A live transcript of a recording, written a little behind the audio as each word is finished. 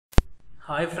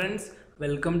Hi friends,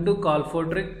 welcome to Call for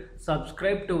Trick.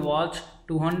 Subscribe to watch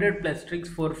 200 plus tricks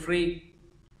for free.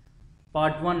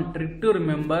 Part 1, Trick to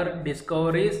remember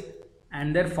discoveries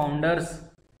and their founders.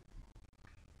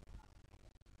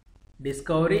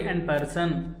 Discovery and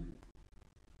person.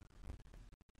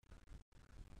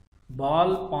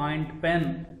 Ballpoint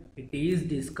pen. It is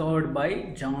discovered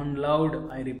by John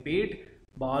Loud. I repeat,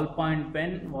 ballpoint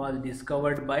pen was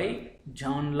discovered by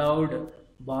John Loud.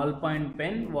 Ballpoint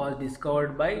pen was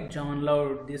discovered by John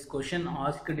Loud. This question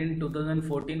asked in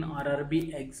 2014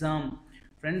 RRB exam.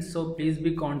 Friends, so please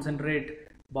be concentrate.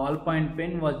 Ballpoint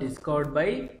pen was discovered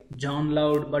by John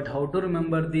Loud. But how to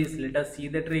remember this? Let us see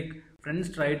the trick. Friends,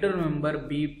 try to remember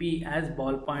BP as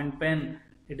ballpoint pen.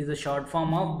 It is a short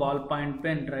form of ballpoint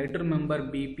pen. Try to remember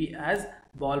BP as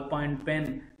ballpoint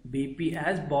pen. BP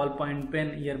as ballpoint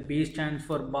pen. Here B stands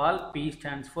for ball, P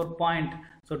stands for point.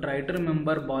 So try to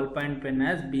remember ballpoint pen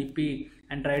as BP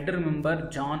and try to remember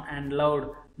John and Loud.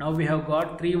 Now we have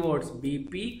got three words: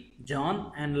 BP,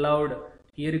 John and Loud.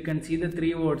 Here you can see the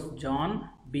three words: John,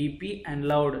 BP and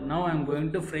Loud. Now I am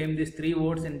going to frame these three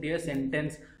words into a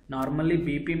sentence. Normally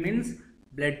BP means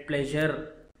blood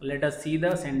pressure. Let us see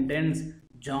the sentence.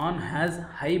 John has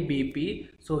high BP,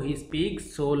 so he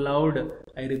speaks so loud.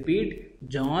 I repeat,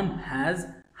 John has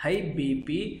high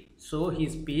BP, so he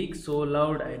speaks so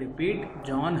loud. I repeat,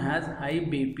 John has high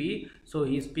BP, so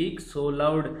he speaks so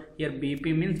loud. Here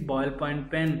BP means ballpoint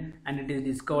pen and it is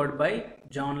discovered by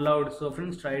John Loud. So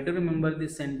friends, try to remember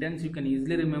this sentence. You can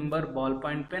easily remember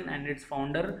ballpoint pen and its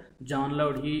founder John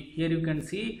Loud. Here you can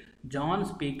see John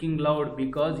speaking loud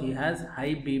because he has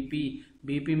high BP.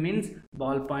 BP means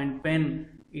ballpoint pen.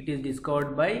 It is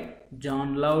discovered by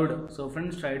John Loud. So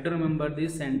friends, try to remember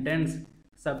this sentence.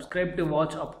 Subscribe to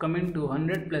watch upcoming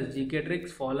 200 plus GK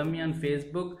tricks. Follow me on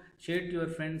Facebook. Share to your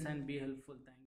friends and be helpful.